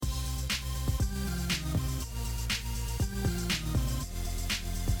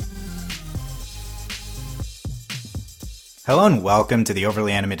Hello and welcome to the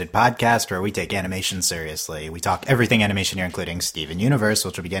Overly Animated Podcast, where we take animation seriously. We talk everything animation here, including Steven Universe,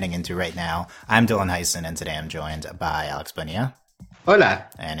 which we'll be getting into right now. I'm Dylan Heisen, and today I'm joined by Alex Bonilla. Hola.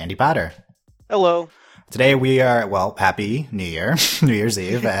 And Andy Potter. Hello. Today we are, Happy New Year, New Year's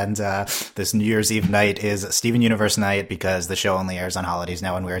Eve, and this New Year's Eve night is Steven Universe night because the show only airs on holidays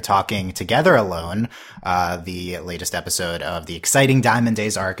now, and we are talking Together Alone, the latest episode of the exciting Diamond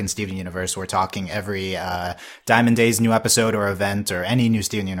Days arc in Steven Universe. We're talking every Diamond Days new episode or event or any new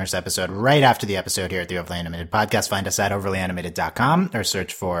Steven Universe episode right after the episode here at the Overly Animated Podcast. Find us at overlyanimated.com or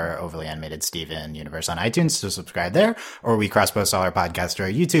search for Overly Animated Steven Universe on iTunes to subscribe there, or we cross-post all our podcasts to our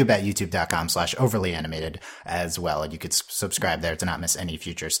YouTube at youtube.com/overlyanimated as well. And you could subscribe there to not miss any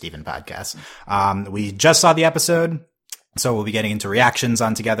future Steven podcasts. We just saw the episode, so we'll be getting into reactions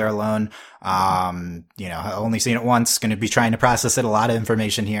on Together Alone. Only seen it once, going to be trying to process it. A lot of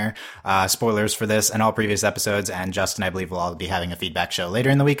information here. Spoilers for this and all previous episodes. And Justin, I believe, will all be having a feedback show later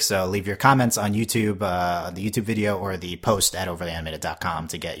in the week. So leave your comments on YouTube, the YouTube video or the post at overlyanimated.com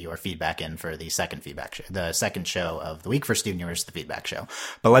to get your feedback in for the second feedback show, the second show of the week for Steven Universe, the feedback show.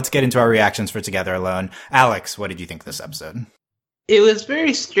 But let's get into our reactions for Together Alone. Alex, what did you think of this episode? It was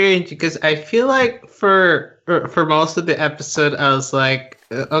very strange because I feel like for most of the episode, I was like,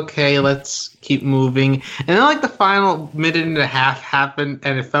 okay, let's keep moving. And then like the final minute and a half happened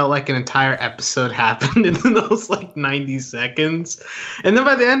and it felt like an entire episode happened in those like 90 seconds. And then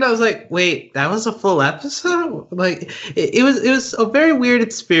by the end I was like, wait, that was a full episode? Like it was a very weird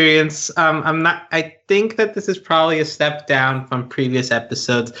experience. I think that this is probably a step down from previous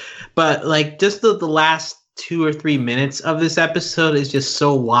episodes, but like just the last 2 or 3 minutes of this episode is just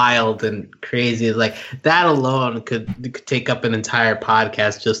so wild and crazy. Like that alone could take up an entire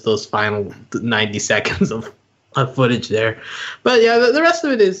podcast, just those final 90 seconds of footage there. But yeah, the rest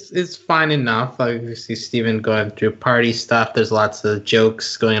of it is fine enough. Like you see Steven going through party stuff. There's lots of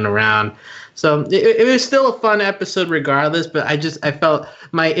jokes going around. So it was still a fun episode regardless, but I felt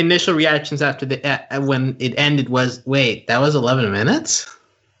my initial reactions after when it ended was, wait, that was 11 minutes?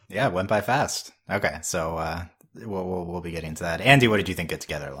 Yeah, it went by fast. Okay, so we'll be getting to that. Andy, what did you think of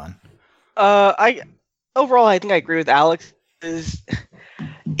Together Alone? Overall, I think I agree with Alex. It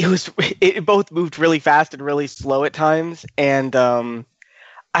both moved really fast and really slow at times, and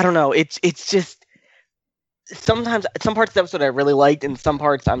I don't know. It's just sometimes some parts of the episode I really liked, and some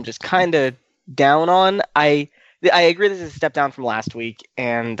parts I'm just kind of down on. I agree this is a step down from last week,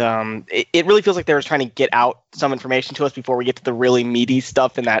 and it really feels like they were trying to get out some information to us before we get to the really meaty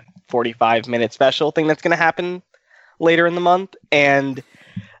stuff in that 45-minute special thing that's going to happen later in the month. And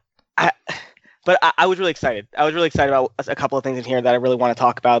I was really excited. I was really excited about a couple of things in here that I really want to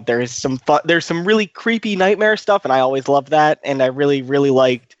talk about. There's some really creepy nightmare stuff, and I always love that. And I really, really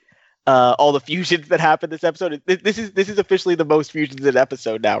liked all the fusions that happened this episode. This is officially the most fusions in an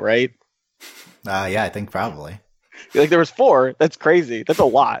episode now, right? Yeah, I think probably. Like there was 4. That's crazy. That's a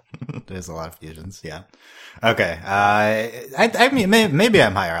lot. There's a lot of fusions. Yeah. Okay. I mean, maybe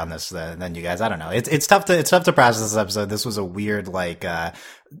I'm higher on this than you guys. I don't know. It's tough to process this episode. This was a weird, like,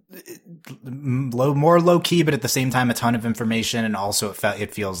 more low key, but at the same time, a ton of information. And also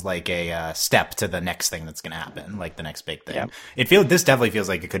it feels like a step to the next thing that's going to happen, like the next big thing. Yeah. This definitely feels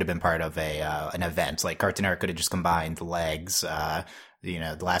like it could have been part of an event. Like Cartoon Network could have just combined legs,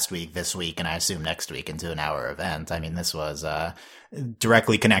 last week, this week, and I assume next week into an hour event. I mean, this was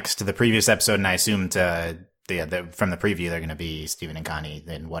directly connects to the previous episode, and I assume from the preview they're going to be Steven and Connie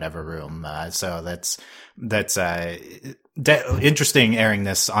in whatever room. So that's interesting airing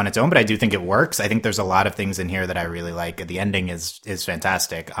this on its own, but I do think it works. I think there's a lot of things in here that I really like. The ending is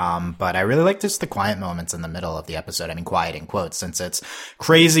fantastic. But I really like just the quiet moments in the middle of the episode. I mean, quiet in quotes, since it's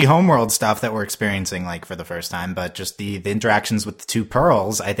crazy homeworld stuff that we're experiencing like for the first time, but just the interactions with the 2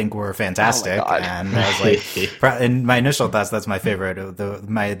 pearls, I think were fantastic. Oh my God. And I was like, in my initial thoughts, that's my favorite.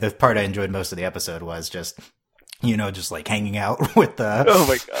 The part I enjoyed most of the episode was just like hanging out with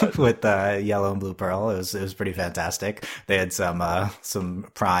with the yellow and blue pearl. It was pretty fantastic. They had some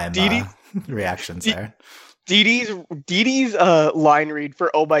prime reactions there. Dee Dee's line read for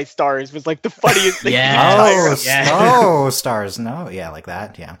 "Oh My Stars" was like the funniest thing. Stars. No, yeah, like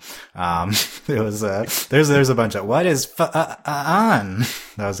that. Yeah. It was. There's a bunch of what is on.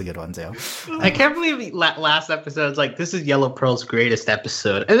 That was a good one too. I can't believe last episode's like, this is Yellow Pearl's greatest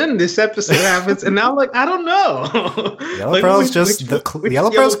episode, and then this episode happens, and now I'm like, I don't know. Yellow Pearl's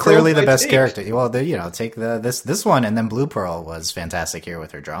Yellow Pearl's clearly the best character. Well, take this one, and then Blue Pearl was fantastic here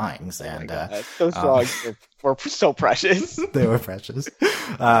with her drawings, and so strong. were so precious. They were precious.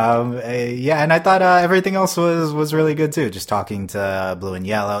 Yeah, and I thought everything else was really good too. Just talking to Blue and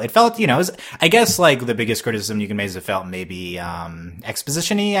Yellow, it felt, I guess like the biggest criticism you can make is it felt maybe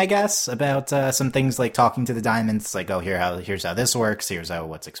exposition-y, I guess, about some things like talking to the Diamonds, like, oh, here's how this works, here's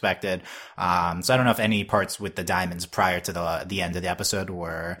what's expected. So I don't know if any parts with the Diamonds prior to the end of the episode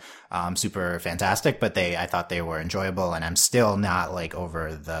were super fantastic, but I thought they were enjoyable, and I'm still not like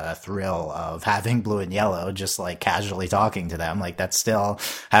over the thrill of having Blue and Yellow just like casually talking to them. Like that's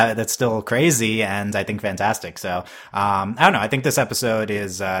still crazy, and I think fantastic. So I don't know. I think this episode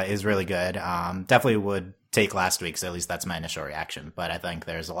is really good. Definitely would take last week's, at least that's my initial reaction. But I think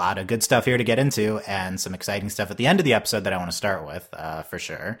there's a lot of good stuff here to get into, and some exciting stuff at the end of the episode that I want to start with, for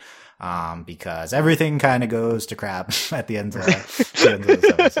sure. Because everything kind of goes to crap at the end of this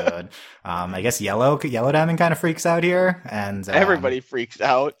episode. I guess Yellow Diamond kind of freaks out here, and everybody freaks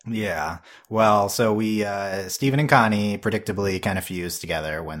out. Yeah. Well, so Steven and Connie predictably kind of fuse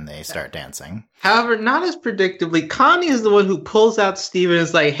together when they start dancing. However, not as predictably, Connie is the one who pulls out Steven and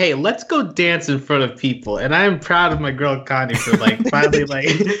is like, hey, let's go dance in front of people. And I am proud of my girl Connie for like finally like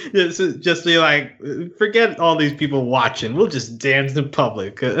just be like, forget all these people watching. We'll just dance in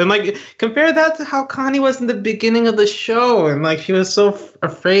public. And like compare that to how Connie was in the beginning of the show. And like she was so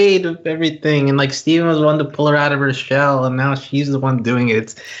afraid of everything. And like Steven was the one to pull her out of her shell. And now she's the one doing it.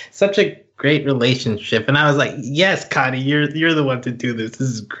 It's such a great relationship, and I was like, yes, Connie, you're the one to do this. This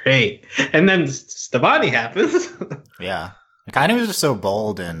is great. And then Stevonnie happens. Yeah. Kind of was just so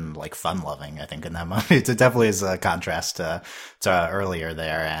bold and like fun loving, I think, in that moment. It definitely is a contrast to earlier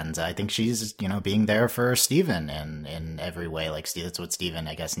there. And I think she's, being there for Steven in every way. Like that's what Steven,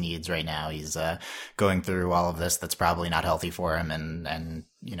 I guess, needs right now. He's going through all of this that's probably not healthy for him, and and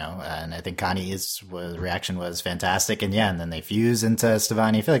I think Connie's reaction was fantastic. And yeah, and then they fuse into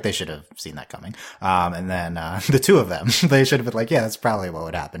Stevonnie. I feel like they should have seen that coming. And then the two of them, they should have been like, yeah, that's probably what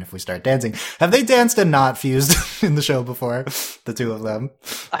would happen if we start dancing. Have they danced and not fused in the show before? The two of them?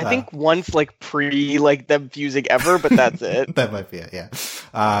 I think once, like them fusing ever, but that's it. That might be it, yeah.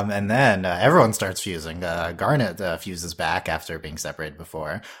 And then everyone starts fusing. Garnet fuses back after being separated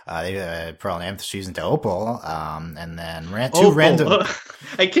before. Pearl and Amethyst fuse into Opal. And then two random...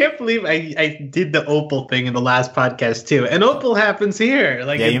 I can't believe I did the Opal thing in the last podcast too, and Opal happens here.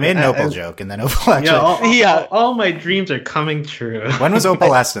 Like, yeah, you made an Opal joke, and then Opal actually. All my dreams are coming true. When was Opal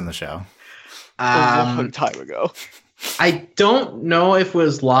last in the show? A long time ago. I don't know if it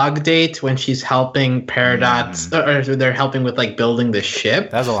was Log Date when she's helping Paradox, or they're helping with like building the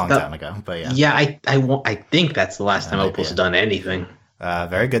ship. That was a long time ago, but yeah. Yeah, I think that's the last time Opal's done anything.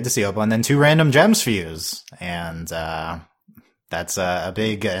 Very good to see Opal, and then two random gems fuse, and that's a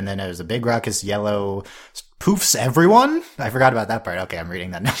big, and then there's a big ruckus. Yellow poofs everyone. I forgot about that part. Okay, I'm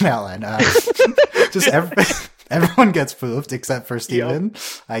reading that now. And just everyone gets poofed except for Steven, yep.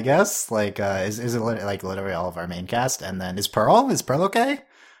 I guess. Like, is it like literally all of our main cast? And then is Pearl okay?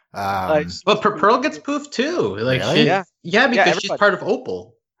 Well, Pearl gets poofed too. Like, really? Yeah, because she's part of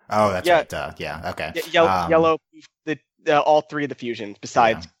Opal. Oh, that's right. Yeah, okay. Yellow poofed all three of the fusions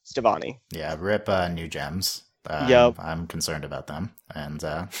besides Stevonnie. Yeah, rip new gems. Yep. I'm concerned about them, and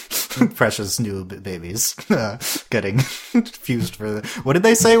precious new babies getting fused for what did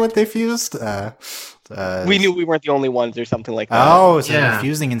they say what they fused? We knew we weren't the only ones or something like that. Oh, so they're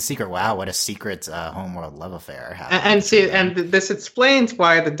fusing in secret. Wow, what a secret homeworld love affair. And this explains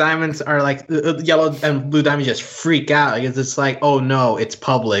why the diamonds are like yellow and blue diamonds just freak out, because it's like, oh no, it's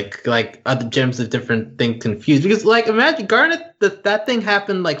public. Like other gems of different things confused, because like imagine Garnet, that thing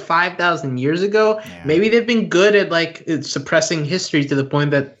happened like 5,000 years ago. Yeah. Maybe they've been good at like suppressing history to the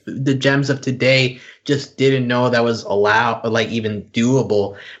point that the gems of today just didn't know that was allowed, like even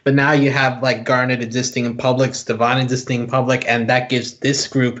doable. But now you have like Garnet existing in public, Stevonnie existing in public, and that gives this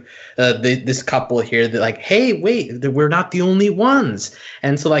group, this couple here, that like, hey, wait, we're not the only ones.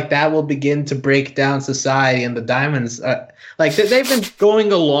 And so like that will begin to break down society, and the diamonds, like they've been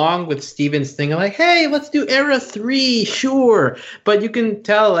going along with Steven's thing, like, hey, let's do Era 3, sure. But you can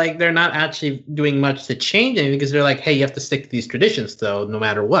tell like they're not actually doing much to change anything, because they're like, hey, you have to stick to these traditions though, no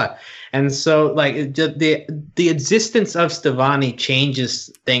matter what. And so like the existence of Stevonnie changes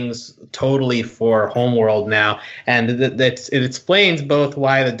things totally for Homeworld now. And it explains both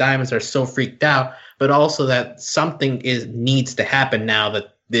why the diamonds are so freaked out, but also that something needs to happen now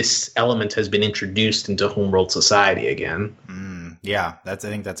that this element has been introduced into Homeworld society again. Yeah, I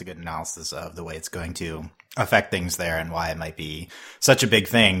think that's a good analysis of the way it's going to affect things there, and why it might be such a big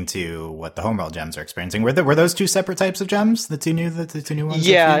thing to what the Homeworld gems are experiencing. Were those two separate types of gems? The two new ones?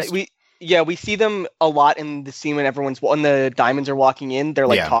 Yeah, we see them a lot in the scene when the diamonds are walking in. They're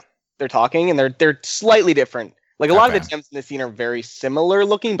like they're talking, and they're slightly different. Like a lot of Okay. the gems in this scene are very similar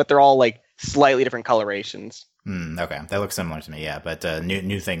looking, but they're all like slightly different colorations. Okay, that looks similar to me, yeah. But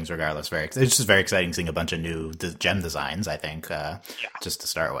new things regardless. It's just very exciting seeing a bunch of new gem designs. I think just to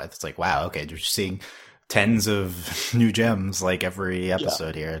start with, it's like wow, okay, you're seeing tens of new gems like every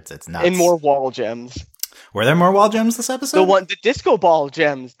episode here. It's nuts. And more wall gems. Were there more wall gems this episode? The disco ball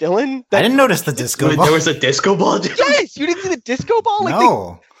gems, Dylan. I didn't notice the disco Wait, ball. there was a disco ball gem? Yes, you didn't see the disco ball. Like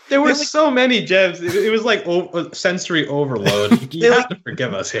No. There were They're like- so many gems. It was like sensory overload. You They're have to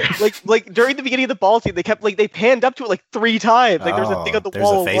forgive us here. like during the beginning of the ball scene, they kept they panned up to it like 3 times. Like there was a thing on the there's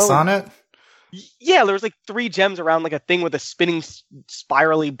wall. a face alone. on it. Yeah, there was like 3 gems around like a thing with a spinning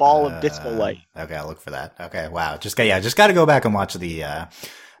spirally ball of disco light. Okay, I'll look for that. Okay, wow. Just got to go back and watch the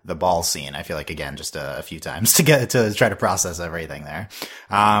ball scene. I feel like again just a few times to try to process everything there.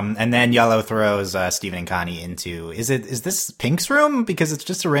 And then Yellow throws Steven and Connie into is this Pink's room, because it's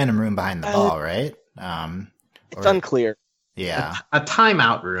just a random room behind the ball, right? It's unclear. Yeah. A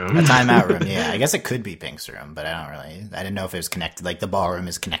timeout room. A timeout room, yeah. I guess it could be Pink's room, but I didn't know if it was connected, like the ballroom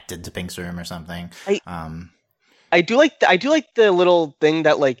is connected to Pink's room or something. I do like the little thing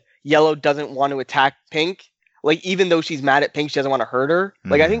that like Yellow doesn't want to attack Pink. Like even though she's mad at Pink, she doesn't want to hurt her.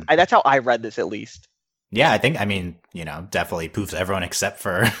 Like I think that's how I read this at least. Yeah, I mean, definitely poofs everyone except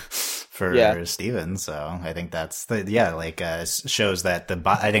for Steven. So I think that's shows that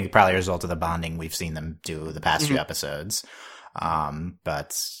I think probably a result of the bonding we've seen them do the past few episodes.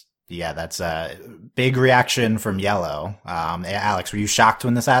 But yeah, that's a big reaction from Yellow. Alex, were you shocked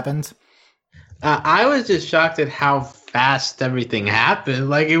when this happened? I was just shocked at how fast everything happened.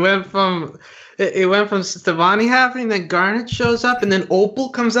 Like it went from Stevani happening, then Garnet shows up, and then Opal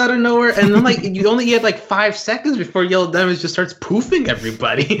comes out of nowhere, and then like you only get like 5 seconds before Yellow Diamonds just starts poofing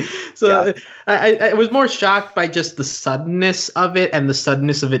everybody. So yeah. I was more shocked by just the suddenness of it and the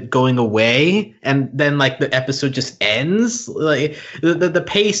suddenness of it going away, and then like the episode just ends. Like the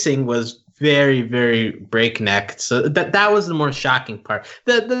pacing was very, very breakneck. So that was the more shocking part.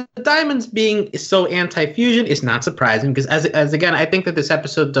 The Diamonds being so anti-fusion is not surprising, because as again, I think that this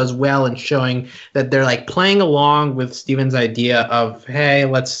episode does well in showing that they're like playing along with Steven's idea of, hey,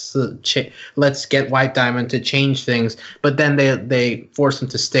 let's get White Diamond to change things, but then they force him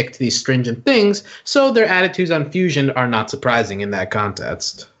to stick to these stringent things. So their attitudes on fusion are not surprising in that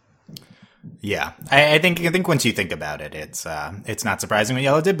context. Yeah, I think once you think about it, it's not surprising what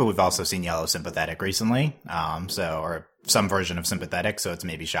Yellow did, but we've also seen Yellow sympathetic recently, or some version of sympathetic, so it's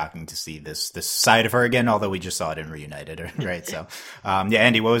maybe shocking to see this side of her again, although we just saw it in Reunited, right? So,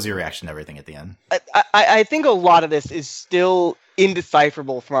 Andy, what was your reaction to everything at the end? I think a lot of this is still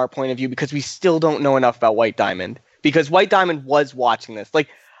indecipherable from our point of view, because we still don't know enough about White Diamond, because White Diamond was watching this. Like,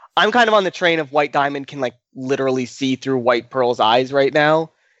 I'm kind of on the train of White Diamond can like literally see through White Pearl's eyes right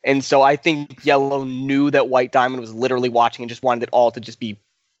now. And so I think Yellow knew that White Diamond was literally watching and just wanted it all to just be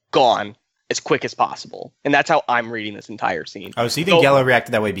gone as quick as possible. And that's how I'm reading this entire scene. Oh, so you think Yellow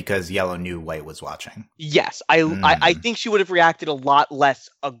reacted that way because Yellow knew White was watching? Yes. I think she would have reacted a lot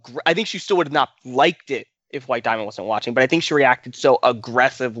less. I think she still would have not liked it if White Diamond wasn't watching, but I think she reacted so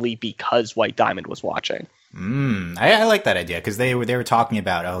aggressively because White Diamond was watching. I like that idea, because they were talking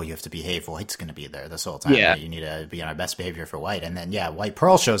about, oh, you have to behave. White's going to be there this whole time. Yeah. You need to be on our best behavior for White. And then, White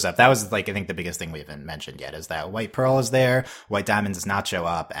Pearl shows up. That was, like, I think the biggest thing we haven't mentioned yet is that White Pearl is there, White Diamond does not show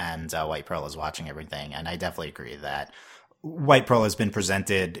up, and White Pearl is watching everything. And I definitely agree that White Pearl has been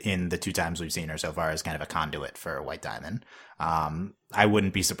presented in the 2 times we've seen her so far as kind of a conduit for White Diamond. I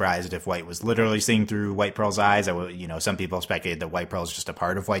wouldn't be surprised if White was literally seeing through White Pearl's eyes. Some people speculated that White Pearl is just a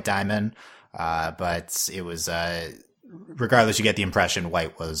part of White Diamond. But it was, regardless, you get the impression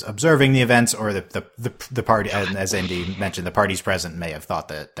White was observing the events, or the party, and as Andy mentioned, the parties present may have thought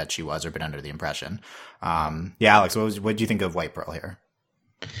that she was, or been under the impression. Alex, what did you think of White Pearl here?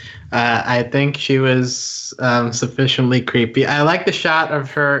 I think she was sufficiently creepy. I like the shot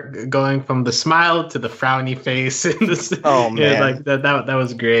of her going from the smile to the frowny face. Oh man, yeah, like that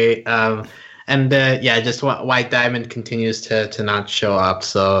was great. Just White Diamond continues to not show up,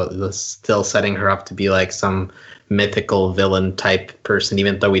 so it's still setting her up to be like some mythical villain type person,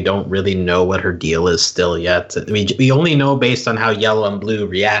 even though we don't really know what her deal is still yet. We only know based on how Yellow and Blue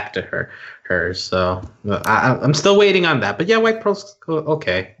react to her. So I'm still waiting on that. But yeah, White Pearl's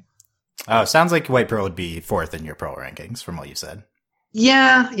okay. Oh, sounds like White Pearl would be 4th in your Pearl rankings from what you said.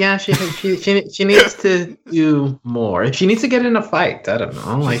 Yeah, she needs to do more. She needs to get in a fight. I don't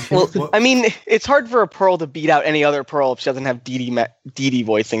know. I mean, it's hard for a Pearl to beat out any other Pearl if she doesn't have Dee Dee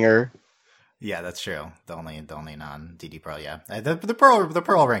voicing her. Yeah, that's true. The only non Dee Dee Pearl. Yeah, the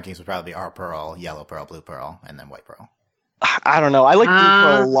Pearl rankings would probably be our Pearl, Yellow Pearl, Blue Pearl, and then White Pearl. I don't know. I like Blue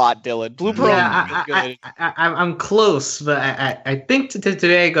Pearl a lot, Dylan. Blue Pearl Yeah, is really good. I'm close, but I think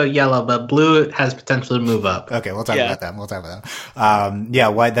today I go yellow, but blue has potential to move up. Okay, we'll talk about them.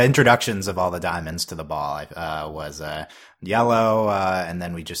 The introductions of all the diamonds to the ball was yellow, and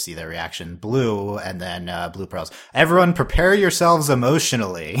then we just see their reaction blue, and then blue pearls. Everyone, prepare yourselves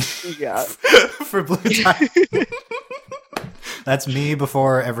emotionally. Yeah. For blue diamond. That's me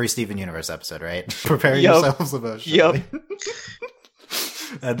before every Steven Universe episode, right? Prepare yourselves emotionally. Yep.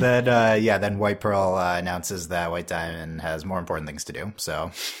 And then, then White Pearl announces that White Diamond has more important things to do. So,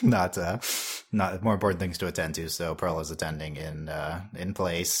 not more important things to attend to. So Pearl is attending in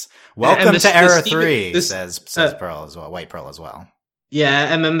place. Welcome to Era 3, says Pearl as well, White Pearl as well.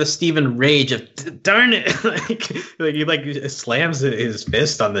 Yeah, and then the Steven rage of darn it, he slams his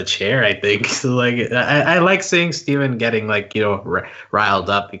fist on the chair. I think so. I like seeing Steven getting riled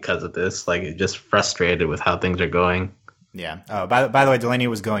up because of this, just frustrated with how things are going. Yeah. Oh, by the way, Delaney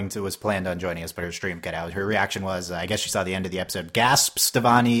was planned on joining us, but her stream cut out. Her reaction was, I guess she saw the end of the episode. Gasp,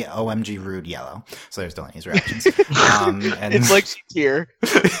 Stevani, OMG, rude, yellow. So there's Delaney's reactions. And it's like she's here.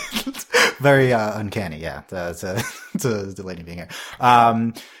 Very uncanny, yeah, to Delaney being here.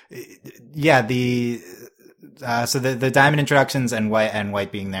 So the diamond introductions and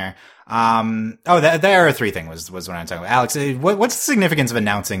white being there. The Era 3 thing was what I'm talking about. Alex, what's the significance of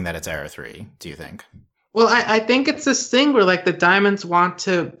announcing that it's Era 3, do you think? Well, I think it's this thing where the diamonds want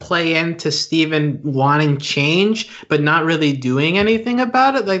to play into Steven wanting change, but not really doing anything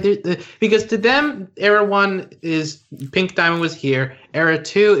about it. Because to them, Era 1 is Pink Diamond was here. Era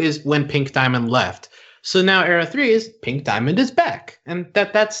 2 is when Pink Diamond left. So now Era 3 is Pink Diamond is back. And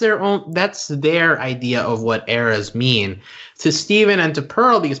that's their idea of what eras mean. To Steven and to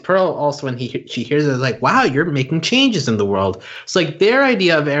Pearl, because Pearl also, when she hears it, is like, wow, you're making changes in the world. So their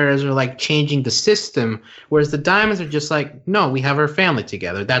idea of eras are changing the system, whereas the diamonds are just no, we have our family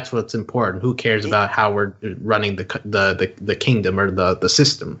together. That's what's important. Who cares about how we're running the kingdom or the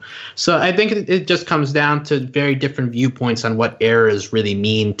system? So I think it just comes down to very different viewpoints on what eras really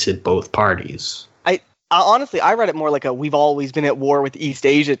mean to both parties. Honestly, I read it more like a we've always been at war with East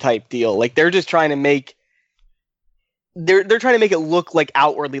Asia type deal. They're just trying to make they're trying to make it look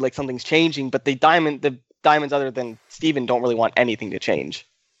outwardly like something's changing, but the diamonds other than Steven don't really want anything to change.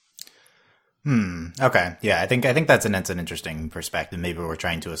 Okay. Yeah, I think that's an interesting perspective. Maybe we're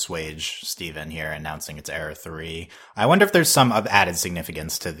trying to assuage Steven here, announcing it's Era 3. I wonder if there's some added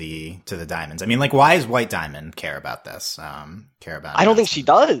significance to the diamonds. I mean, why does White Diamond care about this? I don't think she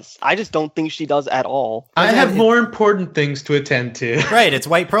does. I just don't think she does at all. I have more important things to attend to. Right. It's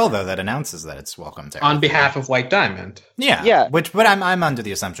White Pearl though that announces that it's welcome to Era on behalf of White Diamond. Yeah. Yeah. But I'm under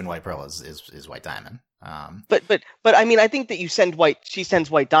the assumption White Pearl is White Diamond. But I mean, I think that she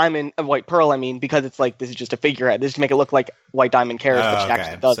sends White Pearl, because it's this is just a figurehead. This is to make it look like White Diamond cares, but she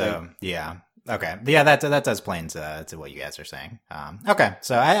actually doesn't. So, yeah. Okay. Yeah, that does play into what you guys are saying. Okay.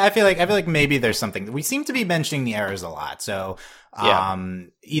 So I feel like maybe there's something. We seem to be mentioning the eras a lot. So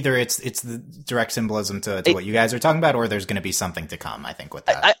either it's the direct symbolism to what you guys are talking about, or there's going to be something to come, I think, with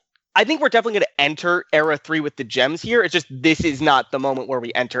that. I think we're definitely going to enter Era 3 with the gems here. It's just this is not the moment where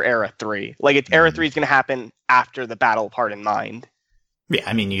we enter Era 3. Era 3 is going to happen after the battle of Heart and Mind. Yeah,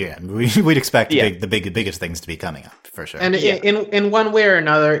 I mean, we'd expect the biggest things to be coming up for sure. And in one way or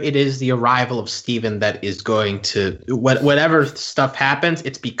another, it is the arrival of Steven that is going to whatever stuff happens.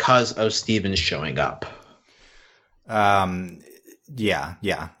 It's because of Steven showing up. Yeah.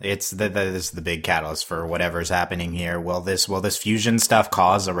 It's that is the big catalyst for whatever's happening here. Will this fusion stuff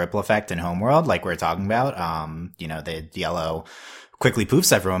cause a ripple effect in Homeworld, like we're talking about? The yellow quickly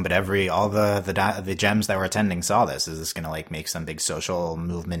poofs everyone, but all the gems that were attending saw this. Is this going to make some big social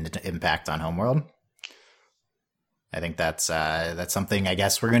movement impact on Homeworld? I think that's something I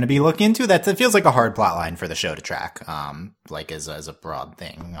guess we're going to be looking into. It feels like a hard plot line for the show to track, as a broad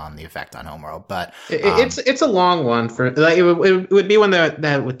thing on the effect on Homeworld. But it's a long one for it would be one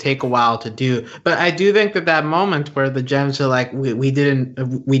that would take a while to do. But I do think that moment where the gems are we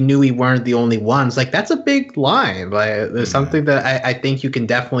knew we weren't the only ones. That's a big line. There's something that I think you can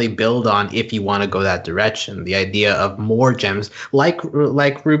definitely build on if you want to go that direction. The idea of more gems, like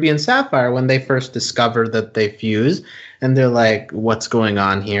Ruby and Sapphire when they first discovered that they fuse. And they're like, what's going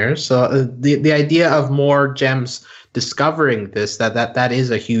on here? So the idea of more gems discovering this, that is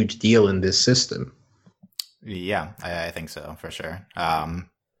a huge deal in this system. Yeah, I think so, for sure. And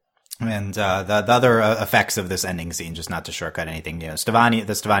the other effects of this ending scene, just not to shortcut anything, the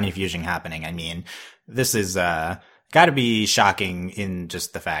Stevani fusion happening. I mean, this is got to be shocking in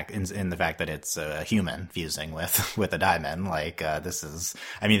just the fact that it's a human fusing with a diamond. This is,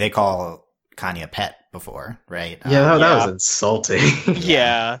 they call Kanye a pet before, right? Yeah, that was insulting.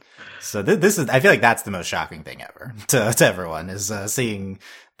 Yeah. So this is, I feel like that's the most shocking thing ever to everyone is seeing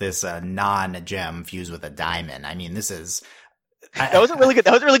this non-gem fuse with a diamond. I mean, this is That was a really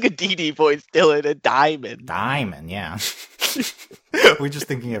good DD voice, Dylan. A diamond. Diamond, yeah. We're just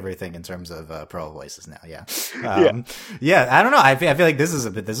thinking everything in terms of pro voices now, yeah. Yeah, I don't know. I feel like this is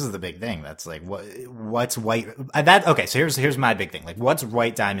the big thing. That's like what's White okay, so here's my big thing. Like what's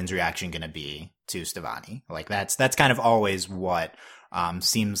White Diamond's reaction going to be to Stevonnie? Like that's kind of always what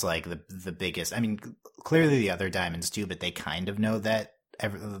seems like the biggest. I mean, clearly the other diamonds too, but they kind of know that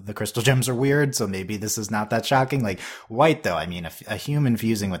the crystal gems are weird, so maybe this is not that shocking. Like White, though, I mean, a human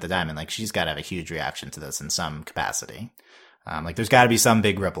fusing with a diamond, like she's got to have a huge reaction to this in some capacity. Like there's got to be some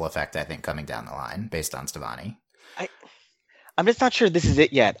big ripple effect, I think, coming down the line based on Stevonnie. I'm just not sure this is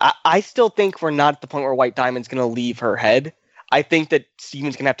it yet. I still think we're not at the point where White Diamond's going to leave her head. I think that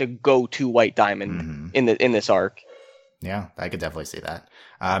Steven's going to have to go to White Diamond in this arc. Yeah, I could definitely see that.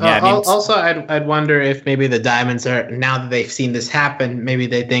 I mean, also, I'd wonder if maybe the diamonds are, now that they've seen this happen, maybe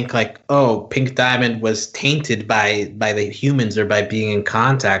they think like, oh, Pink Diamond was tainted by the humans or by being in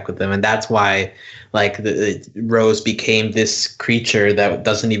contact with them, and that's why like the Rose became this creature that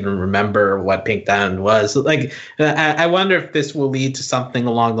doesn't even remember what Pink Diamond was. Like, I wonder if this will lead to something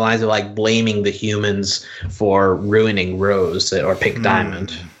along the lines of like blaming the humans for ruining Rose or Pink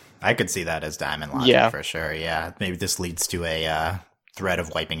Diamond. I could see that as Diamond logic for sure. Yeah, maybe this leads to a threat of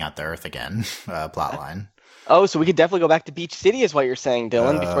wiping out the Earth again plot line. Oh, so we could definitely go back to Beach City, is what you're saying,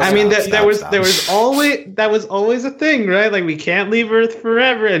 Dylan. I mean, there was always a thing, right? Like we can't leave Earth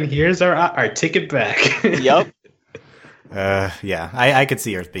forever, and here's our ticket back. Yep. Yeah, I could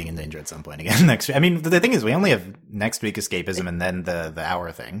see Earth being in danger at some point again next week. I mean, the thing is, we only have next week escapism and then the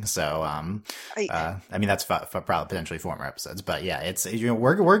hour thing. So, I mean, that's probably potentially 4 more episodes. But yeah, it's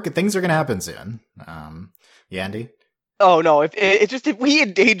things are gonna happen soon. Yeah, Andy. Oh no! If we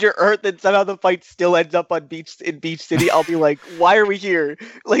endanger Earth and somehow the fight still ends up in Beach City, I'll be like, why are we here?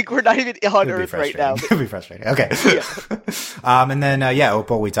 Like we're not even on Earth right now. It'd be frustrating. Okay. Yeah. And then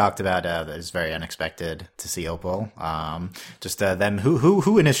Opal. We talked about it's very unexpected to see Opal. Just them.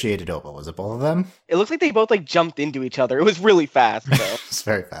 Who initiated Opal? Was it both of them? It looks like they both like jumped into each other. It was really fast though. It's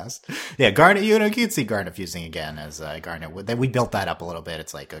very fast. Yeah, Garnet. You could see Garnet fusing again as Garnet. We built that up a little bit.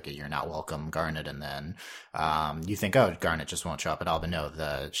 It's like, okay, you're not welcome, Garnet, and then you think, oh, Garnet just won't show up at all, but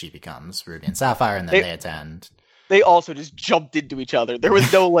no, she becomes Ruby and Sapphire, and then they attend. They also just jumped into each other. There was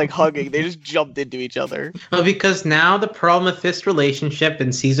no like hugging. They just jumped into each other. Well, because now the Pearl Mephisto relationship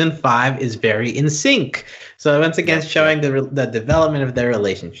in season 5 is very in sync. So once again, showing the development of their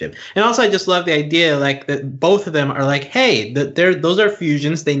relationship. And also, I just love the idea like that both of them are like, hey, those are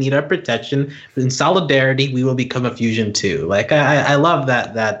fusions. They need our protection. In solidarity, we will become a fusion too. Like I love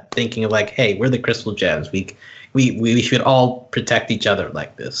that thinking of like, hey, we're the Crystal Gems. We should all protect each other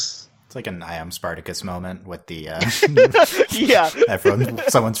like this. It's like an I Am Spartacus moment with the yeah.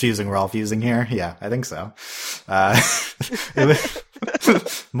 Someone's fusing, we're all fusing here. Yeah, I think so.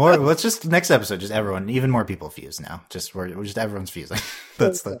 More. Let's just next episode. Just everyone, even more people fuse now. We're just everyone's fusing.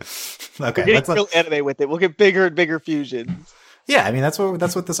 That's the okay. We're getting real anime with it. We'll get bigger and bigger fusions. Yeah, I mean that's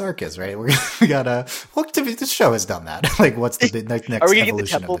what this arc is, right? We gotta. Well, this show has done that. Like, what's the next Are we gonna evolution get the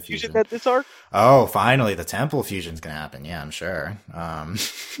temple of the fusion? at this arc? Oh, finally, the temple fusion's gonna happen. Yeah, I'm sure.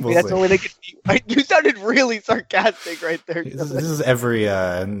 That's the way they could. You sounded really sarcastic right there. This is every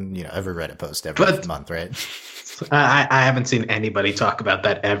every Reddit post every month, right? I haven't seen anybody talk about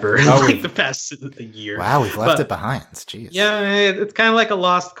that ever in like the past year. Wow, we've left it behind. Jeez. Yeah, it's kind of like a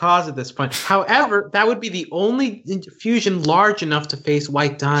lost cause at this point. However, that would be the only fusion large enough to face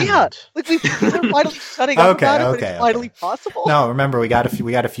White Diamond. Yeah, like we're finally shutting up about it, but it's finally possible. No, remember we got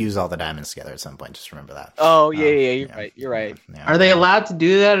to fuse all the diamonds together at some point. Just remember that. Oh yeah, you're right. Yeah. Are they allowed to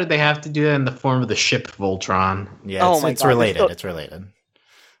do that, or they have to do that in the form of the ship Voltron? Yeah, it's related. It's related.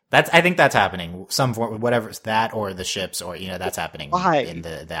 I think that's happening. Some form, whatever it's that, or the ships, or that's happening in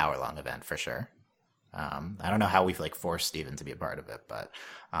the hour-long event for sure. I don't know how we've like forced Steven to be a part of it, but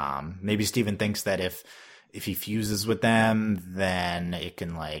maybe Steven thinks that if he fuses with them, then it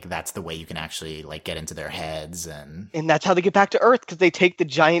can that's the way you can actually get into their heads, and that's how they get back to Earth, because they take the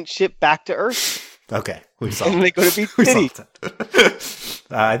giant ship back to Earth. Okay, we solved and they go to Beach City.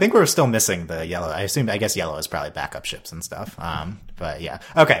 I think we're still missing the yellow. I guess yellow is probably backup ships and stuff. But yeah,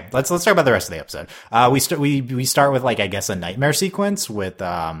 okay. Let's talk about the rest of the episode. We start with I guess a nightmare sequence with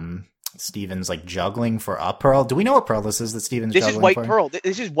Steven's juggling for a pearl. Do we know what pearl this is that Steven's juggling for? This is White Pearl.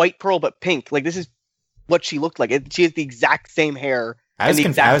 This is White Pearl, but pink. This is what she looked like. She has the exact same hair I was And the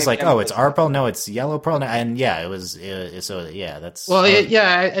exact I was same like, oh, it's template. our pearl. No, it's yellow pearl. And yeah, it was. So yeah, that's. Well,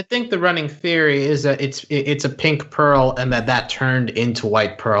 I think the running theory is that it's a pink pearl, and that turned into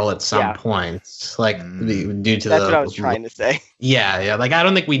white pearl at some Yeah. point, like due to That's what I was trying to say. Yeah. Like I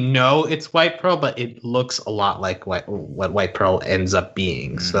don't think we know it's white pearl, but it looks a lot like what white pearl ends up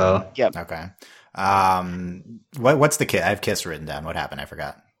being. So Okay. What's the kiss? I have kiss written down. What happened? I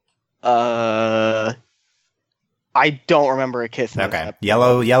forgot. I don't remember a kiss. In this Okay.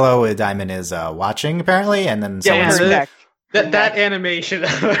 episode. Yellow Diamond is watching apparently, and then Yeah, someone's. her neck. that animation of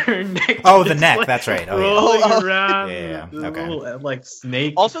her neck. Oh, the just, neck. like, That's right. Oh, yeah. rolling Oh, around. Yeah. the Okay. little, like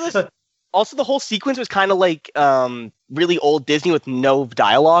snake. Also, the whole sequence was kind of like really old Disney with no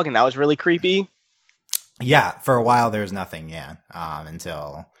dialogue, and that was really creepy. Yeah, for a while there was nothing. Yeah,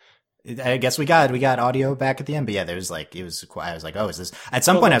 until I guess we got audio back at the end. But yeah, there's like it was. I was like, oh, is this? At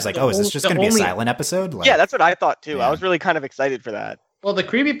some point, I was like, oh, is this just going to be a silent episode? Like, Yeah, that's what I thought too. Yeah. I was really kind of excited for that. Well, the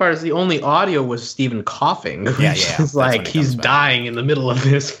creepy part is the only audio was Stephen coughing. Which Yeah. is That's when like it he's comes back. dying in the middle of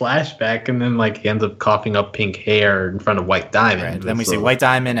this flashback, and then like he ends up coughing up pink hair in front of White Diamond. Right. Then we see White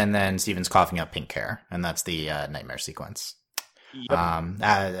Diamond, and then Steven's coughing up pink hair, and that's the nightmare sequence. Yep.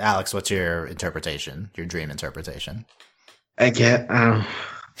 Alex, what's your interpretation? Your dream interpretation? I get.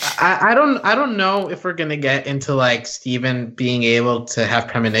 I don't know if we're gonna get into like Steven being able to have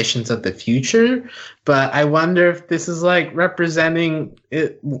premonitions of the future, but I wonder if this is like representing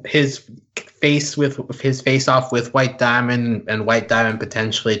his face off with White Diamond, and White Diamond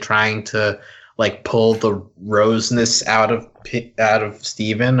potentially trying to like pull the roseness out of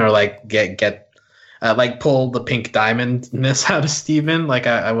Steven, or like get like pull the pink diamondness out of Steven. Like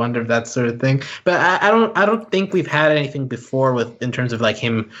I wonder if that sort of thing. But I don't think we've had anything before with in terms of like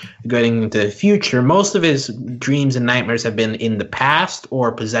him going into the future. Most of his dreams and nightmares have been in the past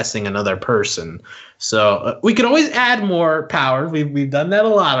or possessing another person. So we could always add more power. We've done that a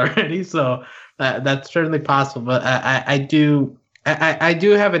lot already. So that's certainly possible. But I do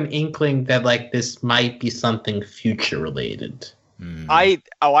have an inkling that like this might be something future related. I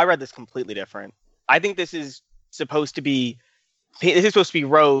read this completely different. I think this is supposed to be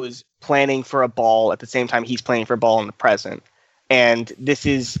Rose planning for a ball at the same time he's planning for a ball in the present. And this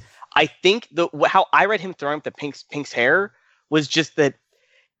is, I think, how I read him throwing up the Pink's hair was just that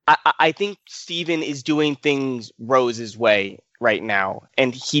I think Steven is doing things Rose's way right now,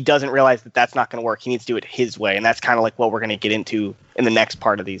 and he doesn't realize that that's not going to work. He needs to do it his way, and that's kind of like what we're going to get into in the next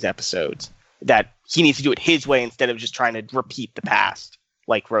part of these episodes, that he needs to do it his way instead of just trying to repeat the past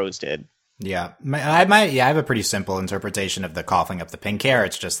like Rose did. Yeah, I have a pretty simple interpretation of the coughing up the pink hair.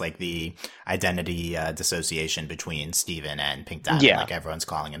 It's just like the identity dissociation between Steven and Pink Diamond. Yeah. Like everyone's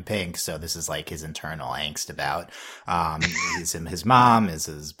calling him Pink, so this is like his internal angst about his mom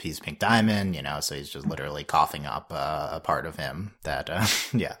he's Pink Diamond, you know. So he's just literally coughing up a part of him that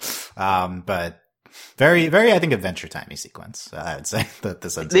but very, very, I think, Adventure Timey sequence. I would say that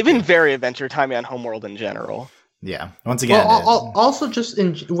this ends They've up been being- very Adventure Timey on Homeworld in general. Yeah. Once again, Well, also just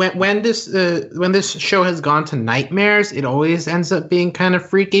when this show has gone to nightmares, it always ends up being kind of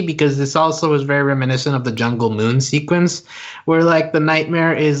freaky, because this also was very reminiscent of the Jungle Moon sequence, where like the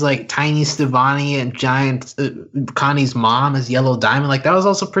nightmare is like tiny Stevani and giant Connie's mom is Yellow Diamond. Like that was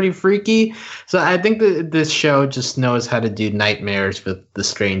also pretty freaky. So I think that this show just knows how to do nightmares with the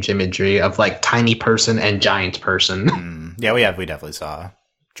strange imagery of like tiny person and giant person. yeah, we definitely saw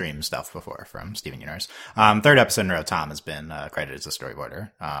dream stuff before from Steven Universe. Third episode in a row, Tom has been credited as a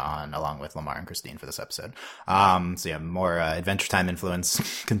storyboarder along with Lamar and Christine for this episode. So yeah, more Adventure Time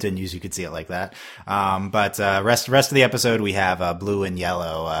influence continues. You could see it like that. But rest of the episode, we have Blue and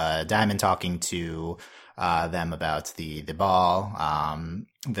Yellow Diamond talking to them about the ball.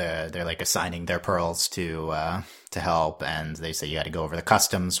 They're like assigning their pearls to help, and they say you got to go over the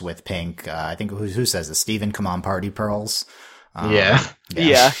customs with Pink. I think who says this? Steven, come on, party pearls. Yeah.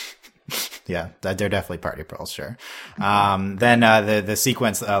 Yeah, they're definitely party pearls, sure. Then the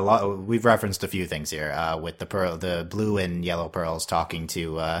sequence, we've referenced a few things here with the blue and yellow pearls talking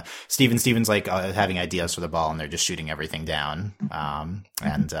to Steven. Steven's like having ideas for the ball, and they're just shooting everything down.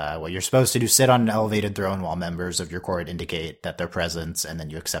 And what you're supposed to do: sit on an elevated throne while members of your court indicate that their presence, and then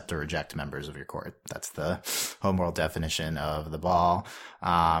you accept or reject members of your court. That's the homeworld definition of the ball.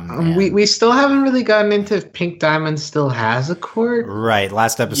 We still haven't really gotten into if Pink Diamond still has a court. Right.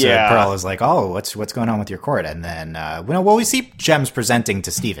 Last episode, Yeah. Pearl is like, "Oh, what's going on with your court?" And then, we see Gems presenting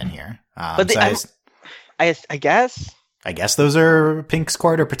to Steven here. But So I guess. I guess those are Pink's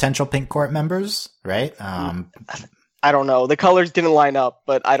court or potential Pink court members, right? I don't know. The colors didn't line up,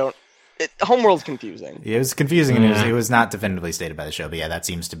 but Homeworld's confusing. It was confusing, and it was not definitively stated by the show. But yeah, that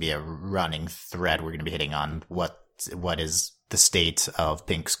seems to be a running thread we're going to be hitting on. What is the state of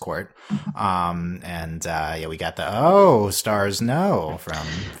Pink's court. We got stars no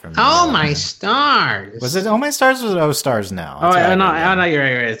from Oh my stars! Was it Oh My Stars or was it Oh Stars No? Oh, no, you're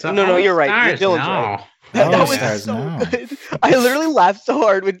right. So, No, you're right. Stars, Dylan's no. right. Oh, That was stars so no. good. I literally laughed so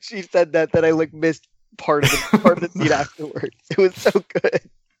hard when she said that I like missed part of the scene afterwards. It was so good.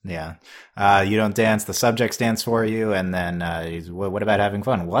 Yeah. You don't dance, the subject stands for you, and then what about having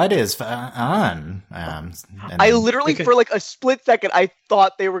fun? What is fun? I literally, for like a split second, I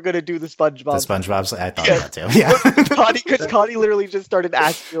thought they were going to do the SpongeBob. The SpongeBob, I thought that too. Yeah. Connie literally just started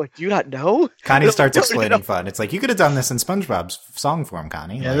asking, like, do you not know? Connie starts explaining fun. It's like, you could have done this in SpongeBob's song form,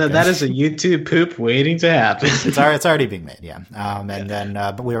 Connie. Yeah, like, that is a YouTube poop waiting to happen. It's already being made, yeah.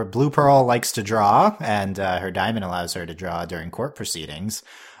 But Blue Pearl likes to draw, and her diamond allows her to draw during court proceedings.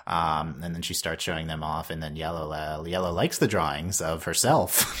 And then she starts showing them off, and then Yellow likes the drawings of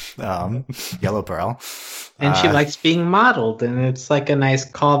herself, Yellow Pearl, and she likes being modeled, and it's like a nice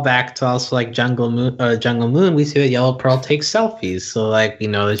callback to also like Jungle Moon. We see that Yellow Pearl takes selfies, so like we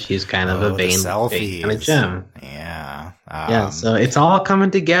know that she's kind of a vain kind of gem. Yeah, so it's all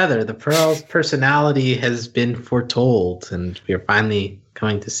coming together. The Pearl's personality has been foretold, and we're finally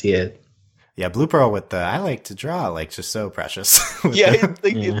coming to see it. Yeah, Blue Pearl with the I like to draw, like just so precious.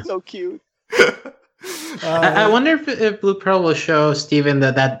 It's so cute. I wonder if Blue Pearl will show Steven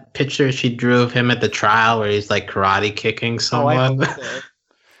that picture she drew of him at the trial where he's like karate kicking someone.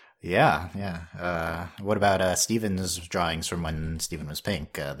 Yeah. What about Steven's drawings from when Steven was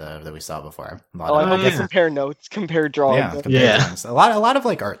Pink that we saw before? I hope they compare notes, compare drawings. Drawings. A lot of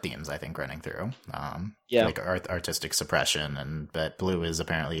like art themes, I think, running through. Like artistic suppression, but Blue is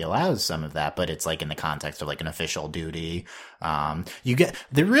apparently allows some of that, but it's like in the context of like an official duty.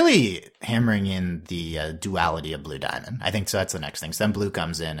 They're really hammering in the duality of Blue Diamond. I think so. That's the next thing. So then Blue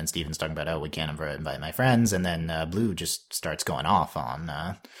comes in, and Steven's talking about, we can't invite my friends, and then Blue just starts going off on.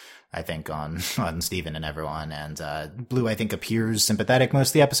 I think on Steven and everyone, and Blue I think appears sympathetic most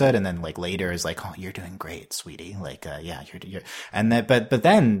of the episode, and then like later is like, oh, you're doing great, sweetie, like you're and then but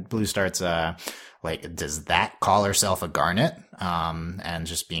then Blue starts like, does that call herself a Garnet, and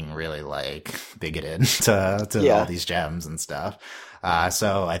just being really like bigoted to all these gems and stuff.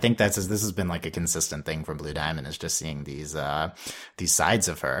 So I think this has been like a consistent thing from Blue Diamond, is just seeing these sides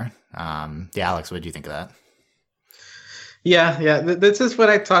of her. Alex, what do you think of that? Yeah. This is what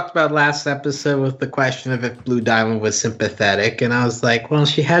I talked about last episode with the question of if Blue Diamond was sympathetic. And I was like, well,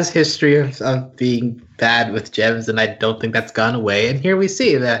 she has history of being bad with gems, and I don't think that's gone away. And here we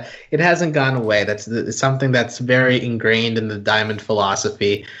see that it hasn't gone away. That's something that's very ingrained in the Diamond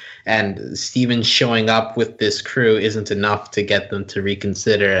philosophy. And Steven showing up with this crew isn't enough to get them to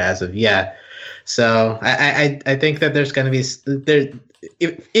reconsider it as of yet. So I think that there's going to be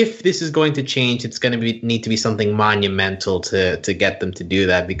if this is going to change, it's going to need to be something monumental to get them to do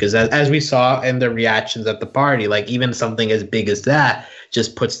that. Because as we saw in the reactions at the party, like even something as big as that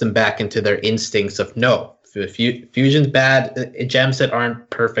just puts them back into their instincts of no, fusion's bad, gems that aren't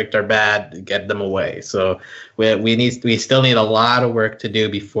perfect are bad, get them away. So we still need a lot of work to do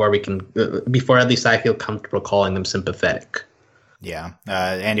before at least I feel comfortable calling them sympathetic. Yeah.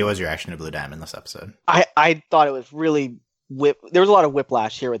 Andy, what was your reaction to Blue Diamond this episode? I thought it was really there was a lot of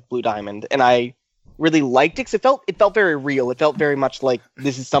whiplash here with Blue Diamond, and I really liked it because it felt very real. It felt very much like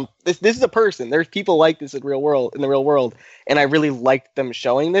this is a person. There's people like this in the real world, and I really liked them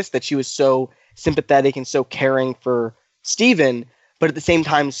showing that she was so sympathetic and so caring for Steven, but at the same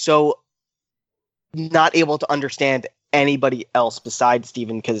time so not able to understand anybody else besides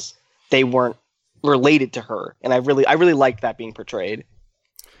Steven because they weren't related to her, and I really liked that being portrayed.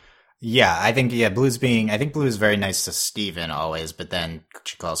 Yeah, I think Blue is very nice to Steven always, but then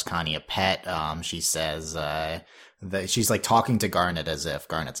she calls Connie a pet. She says that she's like talking to Garnet as if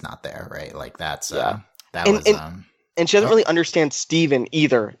Garnet's not there, right? Like and she doesn't really understand Steven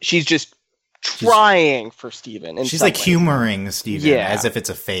either. She's just trying for Steven. She's like humoring Steven as if it's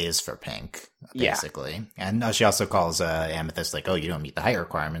a phase for Pink, basically. Yeah. And she also calls Amethyst like, oh, you don't meet the height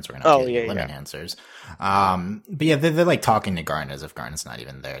requirements. We're not getting limit answers. But yeah, they're like talking to Garnet as if Garnet's not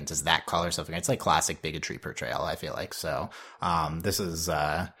even there. And does that call herself again? It's like classic bigotry portrayal, I feel like. So this is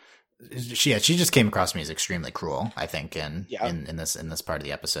she just came across me as extremely cruel, I think, in this part of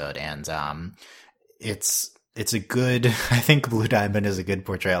the episode. And it's a good, I think Blue Diamond is a good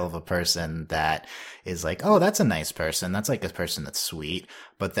portrayal of a person that is like, oh, that's a nice person. That's like a person that's sweet.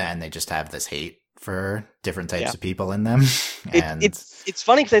 But then they just have this hate for different types of people in them. And it's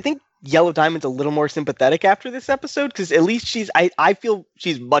funny because I think Yellow Diamond's a little more sympathetic after this episode because at least I feel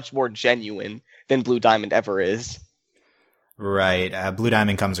she's much more genuine than Blue Diamond ever is. Right. Blue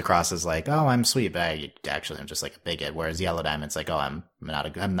Diamond comes across as like, oh, I'm sweet, but I'm just like a bigot. Whereas Yellow Diamond's like, oh, I'm not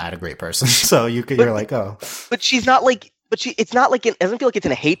a great person. So you're like, oh, But she's not like. But it's not like it doesn't feel like it's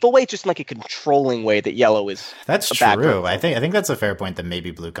in a hateful way. It's just in like a controlling way that Yellow is. That's true. I think that's a fair point that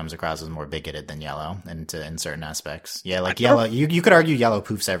maybe Blue comes across as more bigoted than Yellow in certain aspects. Yeah, like Yellow, you could argue Yellow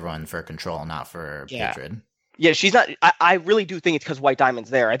poofs everyone for control, not for hatred. Yeah, she's not. I really do think it's because White Diamond's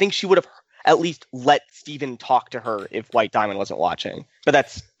there. I think she would have at least let Steven talk to her if White Diamond wasn't watching. But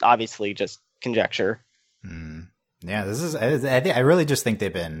that's obviously just conjecture. Yeah, this is. I really just think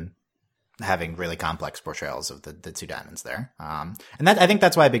they've been having really complex portrayals of the two diamonds there. And I think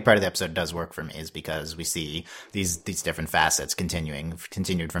that's why a big part of the episode does work for me, is because we see these different facets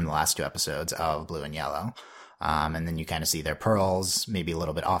continued from the last two episodes of Blue and Yellow. And then you kind of see their pearls, maybe a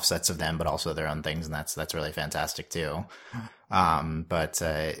little bit offsets of them, but also their own things. And that's really fantastic too.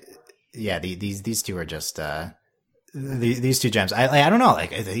 Yeah, these two are just, these two gems. I don't know.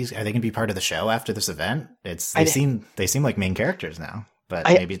 Like, are they going to be part of the show after this event? They seem like main characters now. But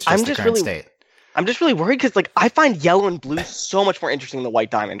maybe it's just the current state. I'm just really worried because, like, I find Yellow and Blue so much more interesting than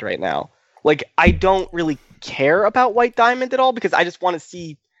White Diamond right now. Like, I don't really care about White Diamond at all because I just want to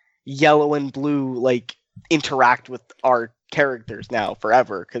see Yellow and Blue, like, interact with our characters now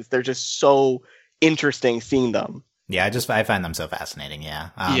forever because they're just so interesting seeing them. Yeah, I find them so fascinating.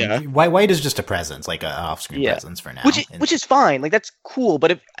 Yeah. White is just a presence, like an off-screen presence for now, which is fine. Like, that's cool.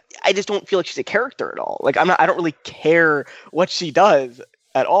 But I just don't feel like she's a character at all. Like, I don't really care what she does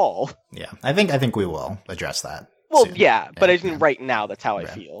at all. Yeah, I think we will address that. Well, soon. But I mean, right now, that's how I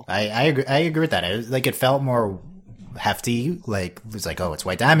feel. I agree with that. It felt more hefty, like it was like, oh, it's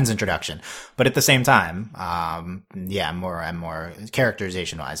White Diamond's introduction, but at the same time, I'm more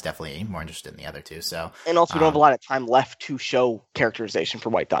characterization wise, definitely more interested in the other two. So, and also we don't have a lot of time left to show characterization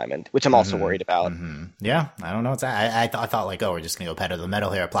for White Diamond, which I'm also worried about. Yeah, I don't know what's that. I thought like, oh, we're just gonna go pedal to the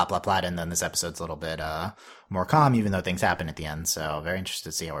metal here, plot, and then this episode's a little bit more calm, even though things happen at the end. So very interested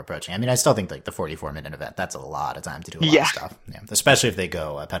to see how we're approaching. I mean, I still think like the 44-minute event, that's a lot of time to do a lot of stuff. Yeah, especially if they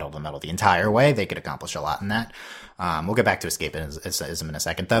go pedal to the metal the entire way, they could accomplish a lot in that. We'll get back to escapism in a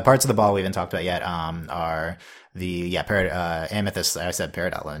second. The parts of the ball we haven't talked about yet are the Amethyst. I said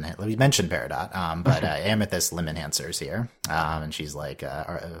Peridot. We mentioned Peridot, but Amethyst limb enhancers here, and she's like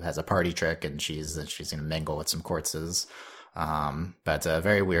has a party trick, and she's gonna mingle with some quartzes. But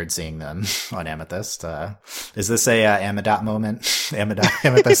very weird seeing them on Amethyst. Is this a Amidot moment?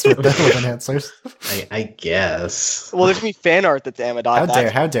 Amethyst with the enhancers? I guess. Well, there's gonna be fan art that's Amidot.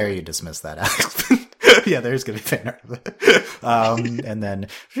 How dare you dismiss that, Alex? Yeah, there's gonna be fan art. And then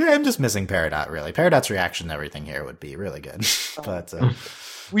I'm just missing Peridot. Really, Peridot's reaction to everything here would be really good. But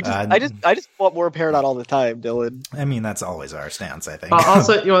I just want more Peridot all the time, Dylan. I mean, that's always our stance, I think.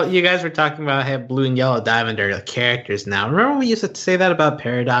 Also, you guys were talking about how Blue and Yellow Diamond are the characters now. Remember we used to say that about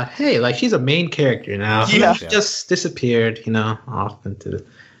Peridot? Hey, like she's a main character now. Yeah. She just disappeared, off into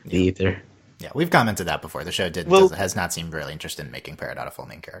the ether. Yeah, we've commented that before. The show has not seemed really interested in making Peridot a full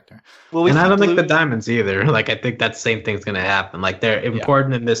main character. Well, and I don't think the Diamonds either. Like, I think that same thing's going to happen. Like, they're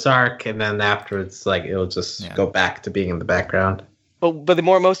important in this arc, and then afterwards, like, it'll just go back to being in the background. But the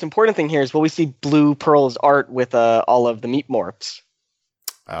most important thing here is we see Blue Pearl's art with all of the meat morphs.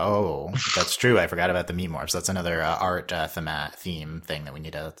 Oh, that's true. I forgot about the meat morphs. That's another art theme thing that we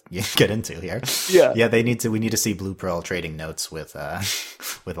need to get into here. Yeah. We need to see Blue Pearl trading notes with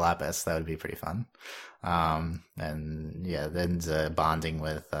Lapis. That would be pretty fun. Then bonding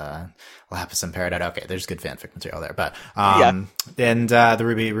with Lapis and Peridot. Okay, there's good fanfic material there. But and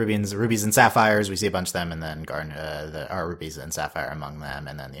the rubies and sapphires, we see a bunch of them, and then our rubies and sapphire among them,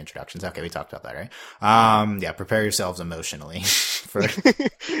 and then the introductions. Okay, we talked about that, right? Prepare yourselves emotionally for.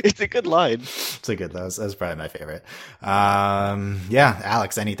 It's a good line. It's a good. That was probably my favorite.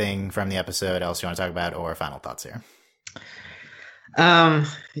 Alex, anything from the episode else you want to talk about, or final thoughts here?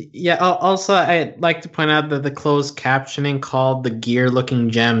 Also I'd like to point out that the closed captioning called the gear looking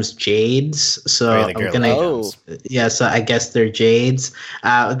gems jades, so so I guess they're jades.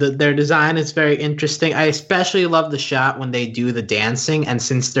 Their design is very interesting. I especially love the shot when they do the dancing, and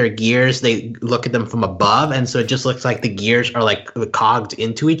since they're gears, they look at them from above, and so it just looks like the gears are like cogged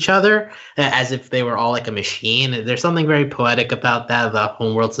into each other as if they were all like a machine. There's something very poetic about that, the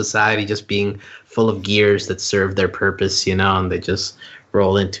Homeworld Society just being full of gears that serve their purpose, and they just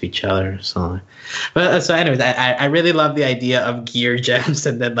roll into each other. So anyways, I really love the idea of gear gems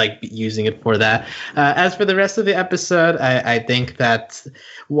and then like using it for that. As for the rest of the episode, I think that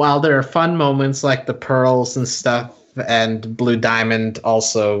while there are fun moments like the pearls and stuff, and Blue Diamond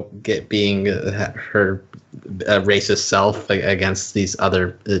also being her racist self against these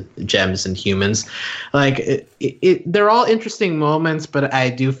other gems and humans. Like they're all interesting moments, but I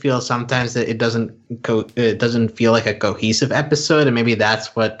do feel sometimes that it doesn't feel like a cohesive episode, and maybe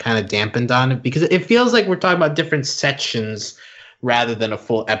that's what kind of dampened on it, because it feels like we're talking about different sections rather than a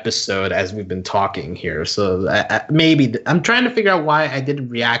full episode as we've been talking here. So maybe I'm trying to figure out why I didn't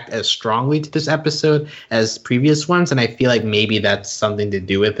react as strongly to this episode as previous ones, and I feel like maybe that's something to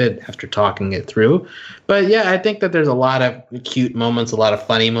do with it after talking it through. But yeah, I think that there's a lot of cute moments, a lot of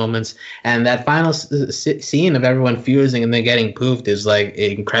funny moments, and that final scene of everyone fusing and then getting poofed is like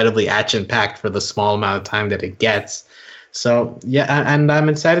incredibly action-packed for the small amount of time that it gets. So yeah, and I'm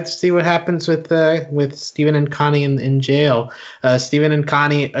excited to see what happens with Steven and Connie in jail. Steven and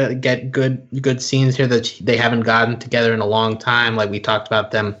Connie get good scenes here that they haven't gotten together in a long time. Like we talked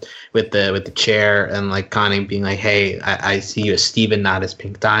about them with the chair, and like Connie being like, "Hey, I see you as Steven, not as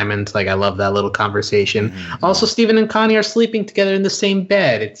Pink Diamond." Like I love that little conversation. Mm-hmm. Also, Steven and Connie are sleeping together in the same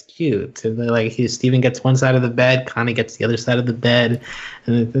bed. It's cute. And like Steven gets one side of the bed, Connie gets the other side of the bed,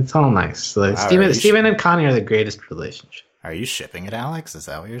 and it's all nice. So Steven and Connie are the greatest relationship. Are you shipping it, Alex? Is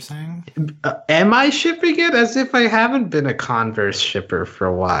that what you're saying? Am I shipping it? As if I haven't been a Converse shipper for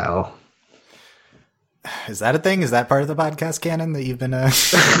a while. Is that a thing? Is that part of the podcast canon that you've been I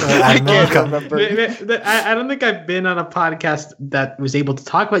can't remember. I don't think I've been on a podcast that was able to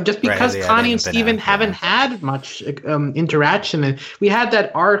talk about it, just because Connie and Steven haven't had much interaction. And we had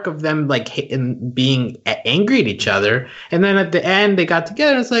that arc of them like being angry at each other. And then at the end they got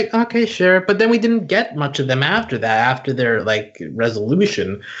together and it's like, okay, sure. But then we didn't get much of them after that, after their like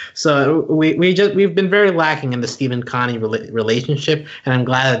resolution. So we've been very lacking in the Steven Connie relationship. And I'm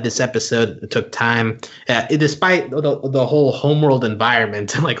glad that this episode took time. Despite the whole homeworld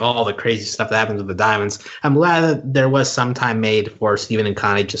environment and like all the crazy stuff that happens with the diamonds, I'm glad that there was some time made for Steven and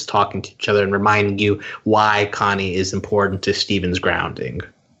Connie just talking to each other and reminding you why Connie is important to Steven's grounding.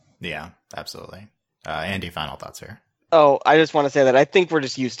 Yeah, absolutely. Andy, final thoughts here. Oh, I just want to say that I think we're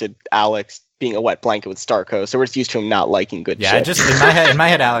just used to Alex being a wet blanket with Starco, so we're just used to him not liking good ships. Yeah, just in my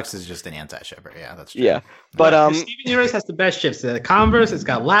head, Alex is just an anti-shipper. Yeah, that's true. Yeah, but Steven Universe has the best ships. The Converse, it's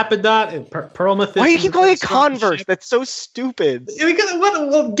got Lapidot and Perlmuth. Why do you keep calling it Converse? Ship. That's so stupid. Because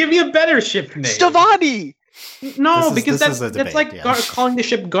well, give me a better ship name. Stavati. No, because that's like calling the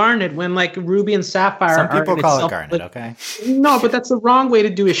ship Garnet when like Ruby and Sapphire. Some people call it Garnet. Okay. No, but that's the wrong way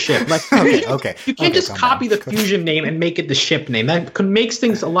to do a ship. Like okay. You can't just copy the fusion name and make it the ship name. That makes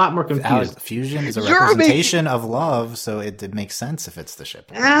things a lot more confusing. Fusion is a representation of love, so it makes sense if it's the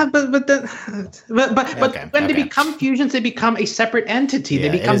ship name. Yeah, but when they become fusions, they become a separate entity. They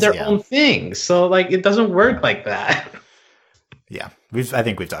become their own thing. So like it doesn't work like that. Yeah, I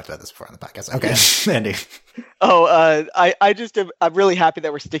think we've talked about this before on the podcast. Okay, Andy. Oh, I'm really happy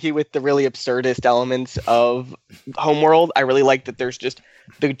that we're sticking with the really absurdist elements of Homeworld. I really like that there's just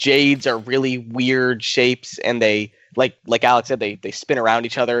the Jades are really weird shapes, and they like Alex said, they spin around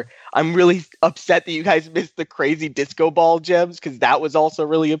each other. I'm really upset that you guys missed the crazy disco ball gems because that was also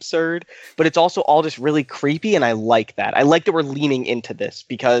really absurd. But it's also all just really creepy, and I like that. I like that we're leaning into this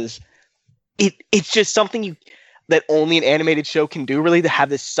because it's just something that only an animated show can do, really, to have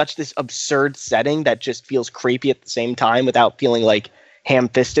this absurd setting that just feels creepy at the same time without feeling like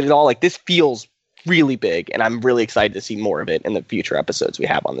ham-fisted at all. Like this feels really big, and I'm really excited to see more of it in the future episodes we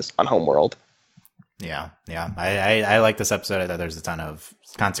have on Homeworld. Yeah. I like this episode. I thought there's a ton of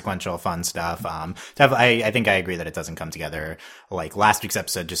consequential, fun stuff. I think I agree that it doesn't come together. Like last week's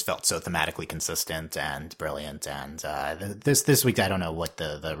episode just felt so thematically consistent and brilliant. And this week, I don't know what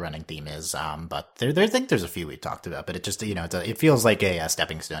the running theme is, but I think there's a few we've talked about. But it just it feels like a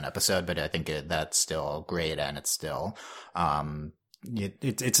stepping stone episode. But I think that's still great, and it's still I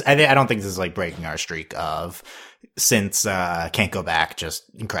don't think this is like breaking our streak of since Can't Go Back, just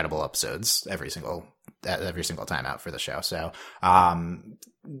incredible episodes every single time out for the show. So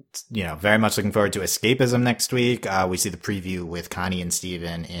very much looking forward to Escapism next week. We see the preview with Connie and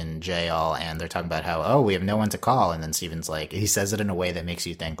Steven in jail, and they're talking about how, we have no one to call. And then Steven's like, he says it in a way that makes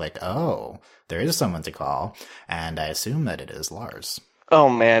you think like, there is someone to call. And I assume that it is Lars. Oh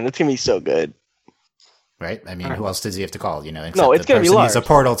man, it's going to be so good. Right? I mean, who else does he have to call? Except no, it's going to be Lars. He's a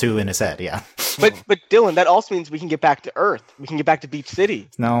portal to in his head, yeah. But Dylan, that also means we can get back to Earth. We can get back to Beach City.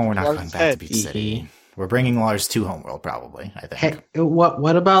 No, we're not going back to Beach City. We're bringing Lars to Homeworld, probably, I think. Hey,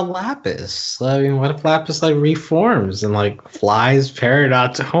 what about Lapis? I mean, what if Lapis reforms and flies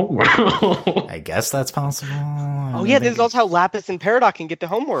Peridot to Homeworld? I guess that's possible. Oh yeah, this is also how Lapis and Peridot can get to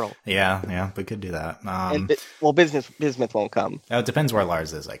Homeworld. Yeah, we could do that. Bismuth won't come. It depends where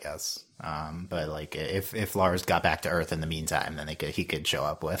Lars is, I guess. But if Lars got back to Earth in the meantime, then he could show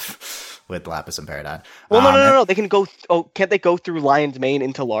up with with Lapis and Peridot. Well, no. They can go. Can't they go through Lion's Mane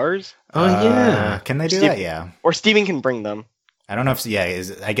into Lars? Oh yeah. Can they do that? Yeah. Or Steven can bring them. I don't know if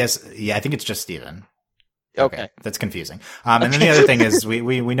I think it's just Steven. Okay. That's confusing. And then the other thing is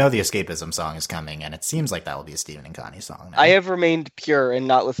we know the Escapism song is coming, and it seems like that will be a Steven and Connie song now. I have remained pure and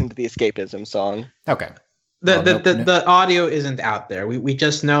not listened to the Escapism song. Okay. The audio isn't out there. We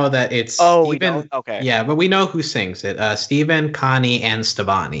just know that it's Steven. Okay. Yeah, but we know who sings it. Steven, Connie, and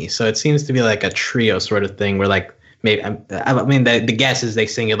Stevani. So it seems to be like a trio sort of thing where like maybe the guess is they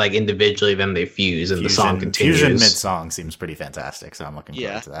sing it like individually, then they fuse and the song continues. Fusion mid-song seems pretty fantastic, so I'm looking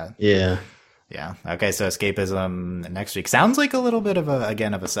forward to that. Yeah. Yeah. Okay, so Escapism next week. Sounds like a little bit of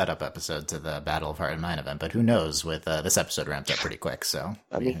a setup episode to the Battle of Heart and Mind event, but who knows with this episode ramped up pretty quick, so.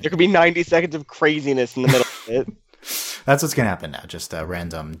 I mean, there could be 90 seconds of craziness in the middle of it. That's what's going to happen now. Just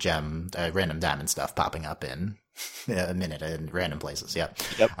random diamond stuff popping up in a minute in random places. Yeah.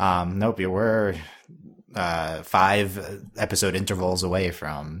 Yep. Nope, we're 5 episode intervals away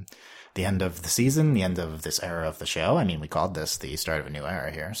from the end of the season, the end of this era of the show. I mean, we called this the start of a new era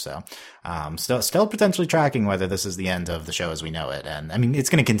here. So, still potentially tracking whether this is the end of the show as we know it. And I mean, it's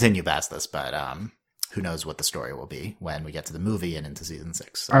going to continue past this, but, who knows what the story will be when we get to the movie and into season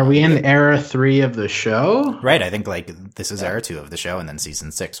 6. Are we in era 3 of the show? Right. I think like this is era 2 of the show, and then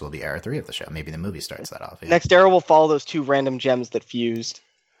season 6 will be era 3 of the show. Maybe the movie starts that off. Yeah. Next era will follow those 2 random gems that fused.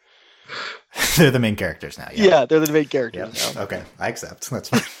 They're the main characters now. Yeah, they're the main characters now. Okay, I accept. That's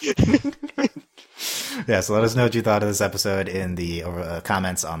fine. Yeah, so let us know what you thought of this episode in the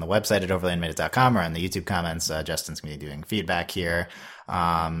comments on the website at overlyanimated.com or on the YouTube comments. Justin's going to be doing feedback here,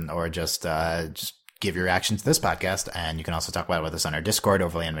 or just give your reaction to this podcast, and you can also talk about it with us on our Discord,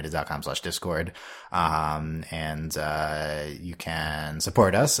 overlyanimated.com/Discord. And you can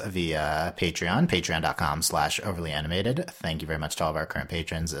support us via Patreon, patreon.com/overlyanimated. Thank you very much to all of our current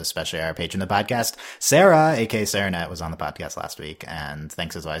patrons, especially our patron of the podcast, Sarah, aka Sarah Net, was on the podcast last week. And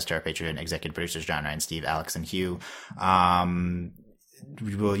thanks as always to our Patreon executive producers, John, Ryan, Steve, Alex, and Hugh.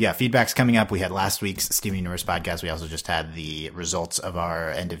 Feedback's coming up. We had last week's Steven Universe podcast. We also just had the results of our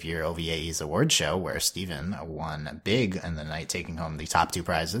end of year OVA's award show where Steven won big in the night, taking home the top 2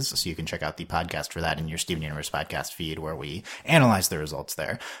 prizes. So you can check out the podcast for that in your Steven Universe podcast feed where we analyze the results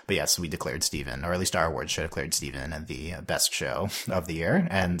there. But yes, we declared Steven, or at least our award show declared Steven the best show of the year.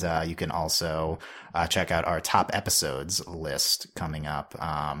 And you can also check out our top episodes list coming up.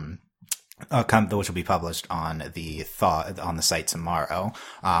 Which will be published on the site tomorrow,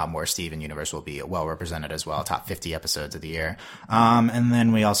 where Steven Universe will be well represented as well, top 50 episodes of the year. And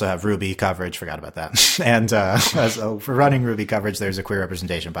then we also have Ruby coverage, forgot about that. And for running Ruby coverage, there's a queer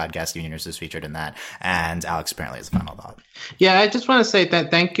representation podcast, Steven Universe is featured in that, and Alex apparently has a final thought. Yeah, I just want to say that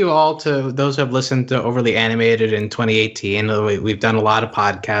thank you all to those who have listened to Overly Animated in 2018. We've done a lot of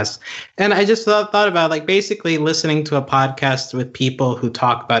podcasts, and I just thought about like basically listening to a podcast with people who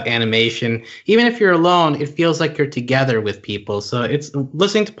talk about animation. Even if you're alone, it feels like you're together with people. So it's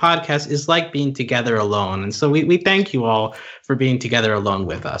listening to podcasts is like being together alone. And so we thank you all for being together alone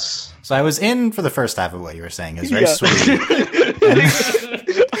with us. So I was in for the first half of what you were saying. It was very sweet.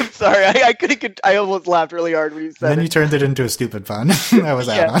 I'm sorry. I almost laughed really hard when you said it. Then you turned it into a stupid pun. That was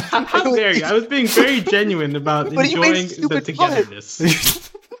out. How dare you? I was being very genuine about enjoying the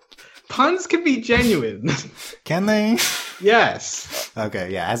togetherness. Puns can be genuine. Can they? Yes. Okay,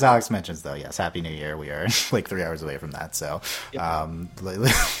 yeah. As Alex mentions, though, yes, Happy New Year. We are like 3 hours away from that. So, you're not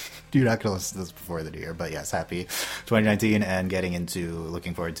going to listen to this before the new year. But yes, happy 2019 and getting into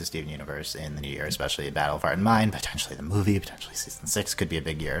looking forward to Steven Universe in the new year, especially Battle of Heart and Mind, potentially the movie, potentially season 6 could be a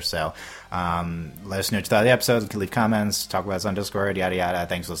big year. So, let us know what you thought of the episode. You can leave comments, talk about us on Discord, yada, yada.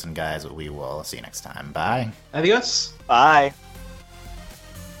 Thanks for listening, guys. We will see you next time. Bye. Adios. Bye.